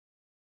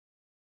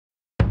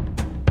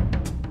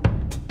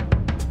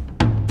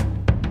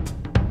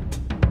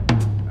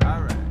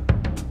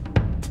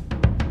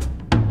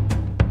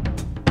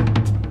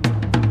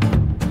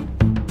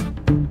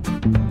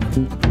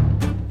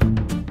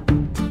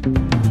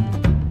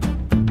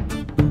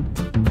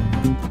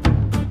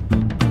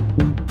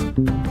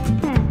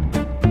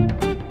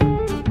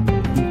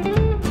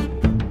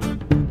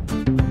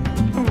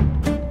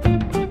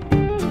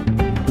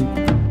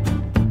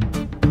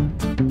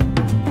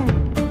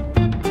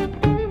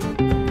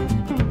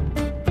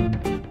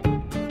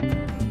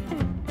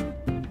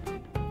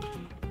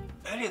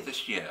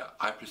year,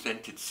 I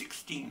presented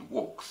 16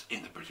 walks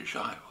in the British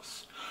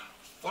Isles.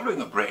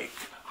 Following a break,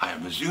 I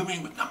am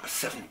resuming with number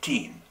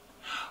 17.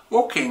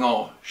 Walking,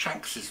 or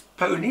Shanks's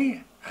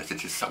pony, as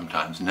it is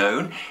sometimes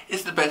known,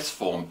 is the best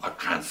form of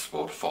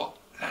transport for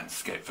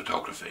landscape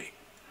photography.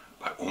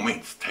 By all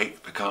means,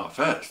 take the car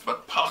first,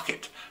 but park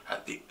it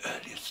at the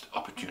earliest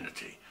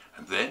opportunity,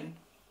 and then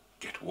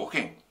get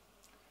walking.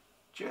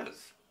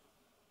 Cheers.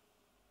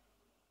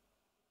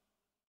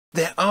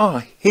 There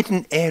are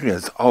hidden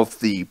areas of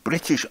the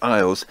British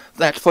Isles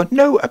that, for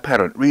no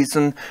apparent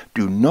reason,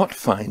 do not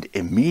find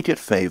immediate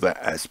favour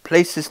as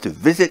places to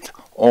visit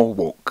or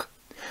walk.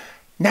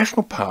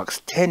 National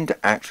parks tend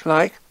to act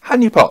like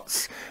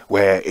honeypots,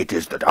 where it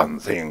is the done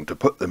thing to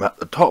put them at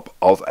the top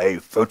of a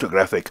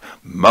photographic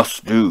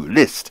must-do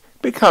list,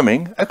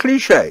 becoming a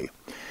cliché.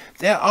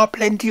 There are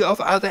plenty of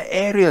other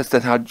areas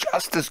that are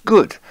just as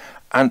good,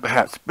 and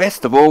perhaps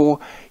best of all,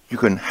 you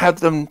can have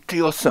them to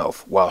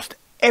yourself whilst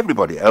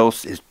everybody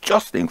else is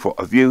jostling for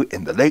a view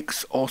in the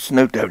lakes or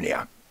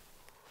Snowdonia.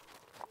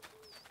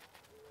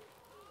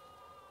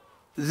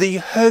 The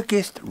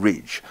Hergest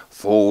Ridge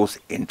falls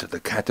into the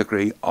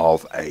category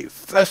of a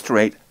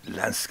first-rate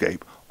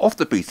landscape off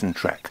the beaten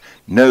track,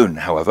 known,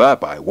 however,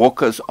 by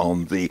walkers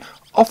on the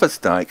Offa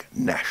Dyke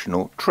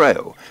National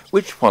Trail,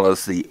 which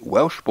follows the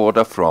Welsh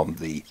border from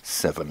the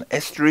Severn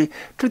Estuary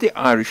to the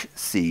Irish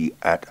Sea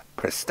at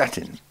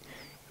Prestatyn.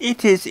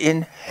 It is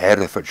in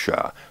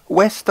Herefordshire,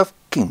 west of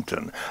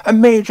Kington, a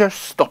major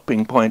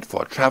stopping point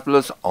for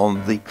travellers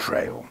on the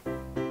trail.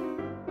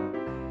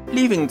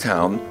 Leaving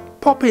town,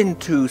 pop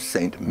into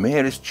St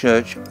Mary's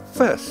Church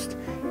first.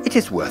 It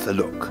is worth a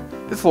look,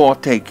 before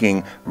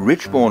taking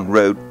Ridgebourne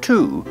Road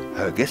to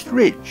Hergest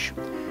Ridge.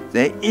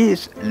 There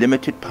is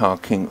limited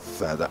parking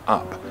further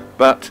up,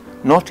 but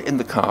not in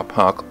the car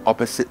park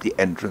opposite the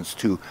entrance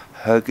to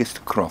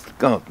Hergest Croft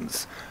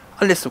Gardens,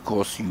 unless of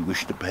course you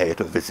wish to pay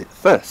it a visit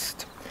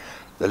first.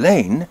 The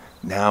lane,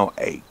 now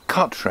a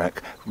cart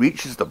track,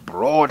 reaches the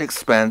broad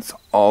expanse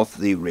of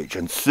the ridge,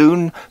 and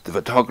soon the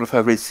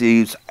photographer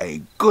receives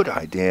a good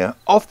idea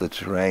of the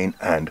terrain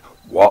and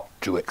what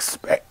to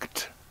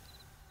expect.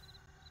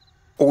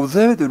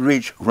 Although the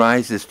ridge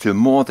rises to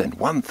more than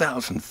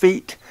 1,000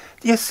 feet,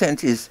 the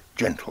ascent is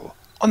gentle.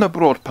 On a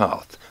broad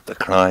path, the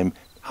climb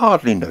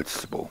hardly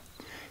noticeable.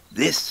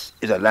 This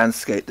is a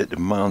landscape that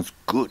demands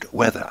good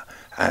weather,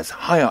 as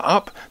higher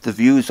up the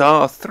views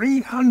are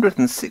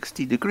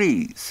 360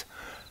 degrees.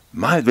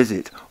 My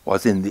visit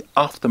was in the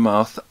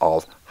aftermath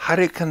of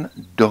Hurricane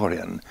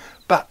Dorian,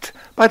 but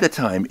by the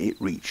time it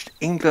reached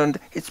England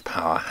its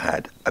power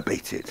had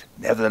abated.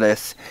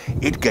 Nevertheless,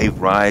 it gave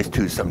rise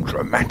to some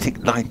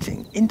dramatic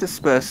lighting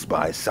interspersed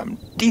by some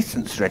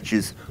decent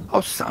stretches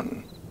of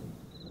sun.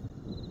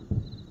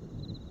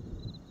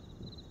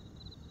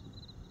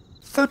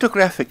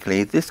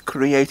 Photographically, this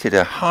created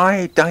a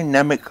high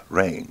dynamic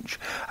range,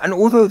 and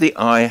although the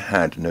eye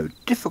had no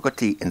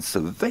difficulty in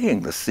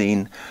surveying the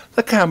scene,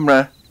 the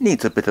camera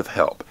needs a bit of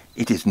help.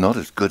 It is not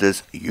as good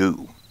as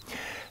you.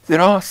 There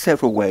are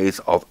several ways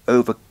of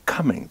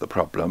overcoming the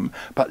problem,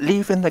 but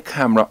leaving the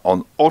camera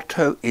on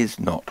auto is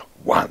not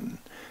one.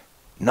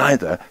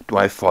 Neither do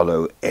I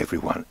follow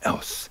everyone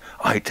else.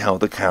 I tell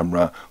the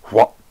camera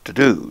what to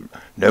do,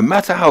 no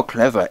matter how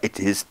clever it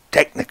is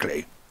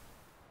technically.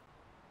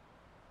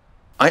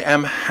 I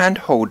am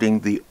hand-holding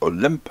the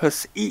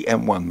Olympus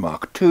EM1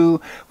 Mark II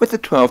with the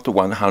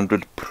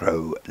 12-100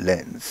 Pro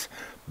lens.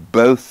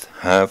 Both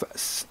have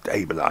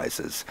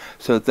stabilizers,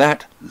 so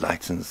that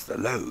lightens the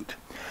load.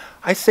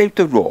 I saved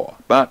the RAW,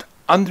 but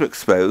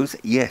underexpose,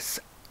 yes,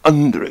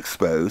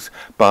 underexpose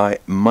by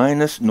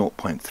minus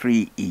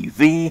 0.3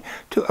 EV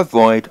to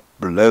avoid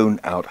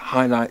blown-out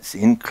highlights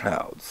in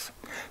clouds.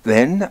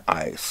 Then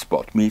I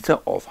spot meter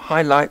off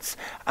highlights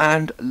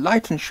and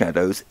lighten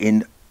shadows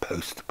in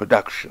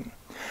post-production.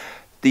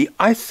 The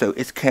ISO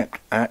is kept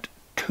at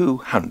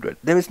 200.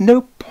 There is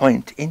no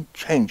point in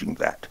changing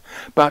that,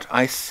 but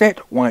I set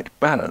white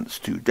balance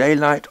to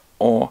daylight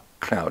or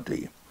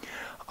cloudy.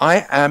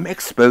 I am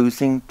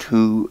exposing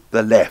to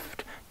the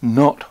left,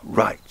 not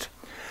right,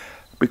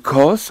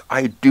 because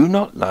I do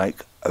not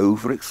like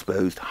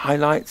overexposed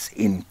highlights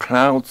in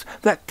clouds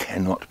that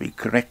cannot be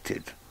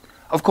corrected.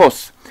 Of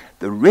course,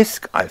 the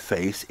risk I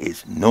face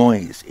is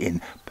noise in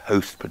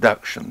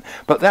post-production,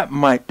 but that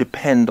might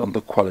depend on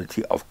the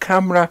quality of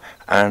camera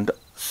and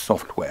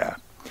software.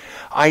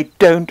 I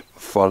don't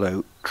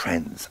follow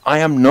trends. I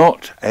am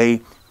not a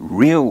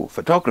real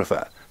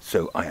photographer,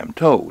 so I am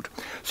told.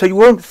 So you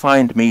won't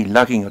find me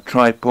lugging a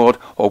tripod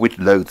or with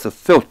loads of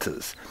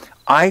filters.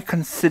 I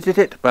considered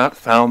it but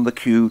found the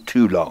queue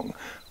too long.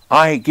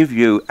 I give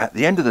you, at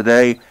the end of the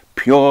day,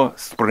 pure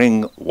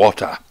spring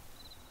water.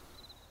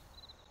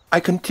 I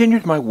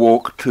continued my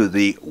walk to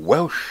the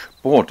Welsh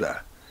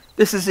border.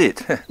 This is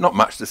it, not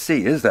much to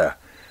see, is there?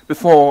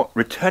 Before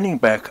returning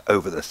back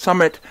over the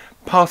summit,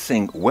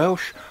 passing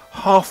Welsh,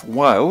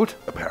 half-wild,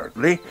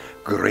 apparently,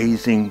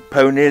 grazing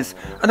ponies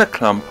and a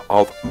clump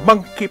of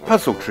monkey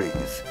puzzle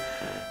trees.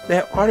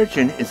 Their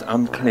origin is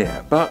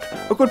unclear, but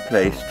a good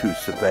place to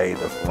survey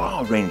the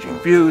far-ranging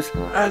views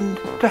and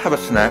to have a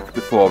snack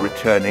before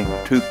returning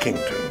to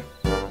Kington.